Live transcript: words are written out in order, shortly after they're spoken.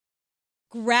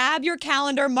Grab your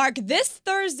calendar, mark this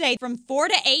Thursday from 4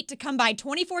 to 8 to come by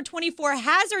 2424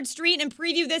 Hazard Street and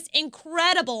preview this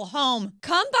incredible home.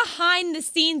 Come behind the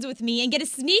scenes with me and get a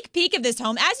sneak peek of this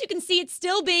home. As you can see, it's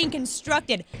still being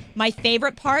constructed. My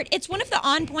favorite part, it's one of the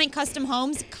On Point Custom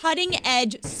Homes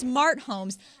cutting-edge smart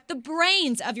homes, the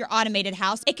brains of your automated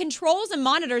house. It controls and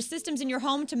monitors systems in your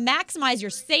home to maximize your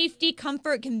safety,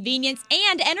 comfort, convenience,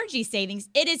 and energy savings.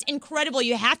 It is incredible.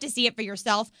 You have to see it for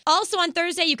yourself. Also on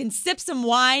Thursday, you can sip some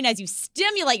wine as you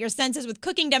stimulate your senses with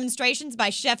cooking demonstrations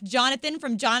by Chef Jonathan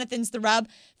from Jonathan's The Rub.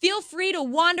 Feel free to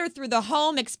wander through the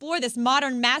home, explore this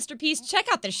modern masterpiece. Check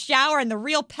out the shower and the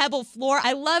real pebble floor.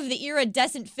 I love the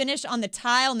iridescent finish on the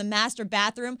tile in the master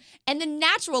bathroom and the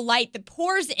natural light that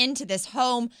pours into this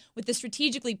home with the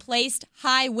strategically placed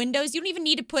high windows. You don't even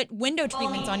need to put window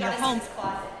treatments on your home.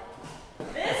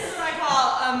 This is what I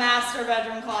call a master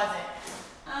bedroom closet.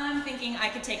 I'm thinking I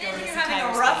could take over this entire space. If you're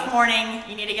having a rough morning,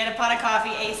 you need to get a pot of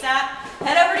coffee ASAP,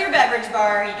 head over to your beverage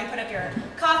bar. You can put up your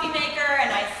coffee maker, a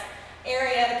nice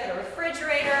area to put a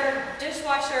refrigerator,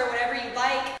 dishwasher, whatever you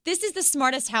like. This is the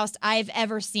smartest house I've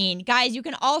ever seen. Guys, you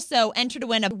can also enter to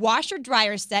win a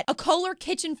washer-dryer set, a Kohler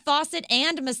kitchen faucet,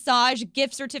 and massage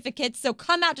gift certificates. So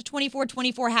come out to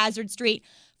 2424 Hazard Street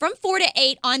from 4 to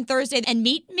 8 on Thursday and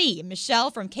meet me, Michelle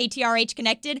from KTRH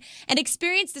Connected, and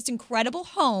experience this incredible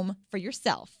home for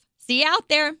yourself. See you out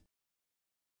there.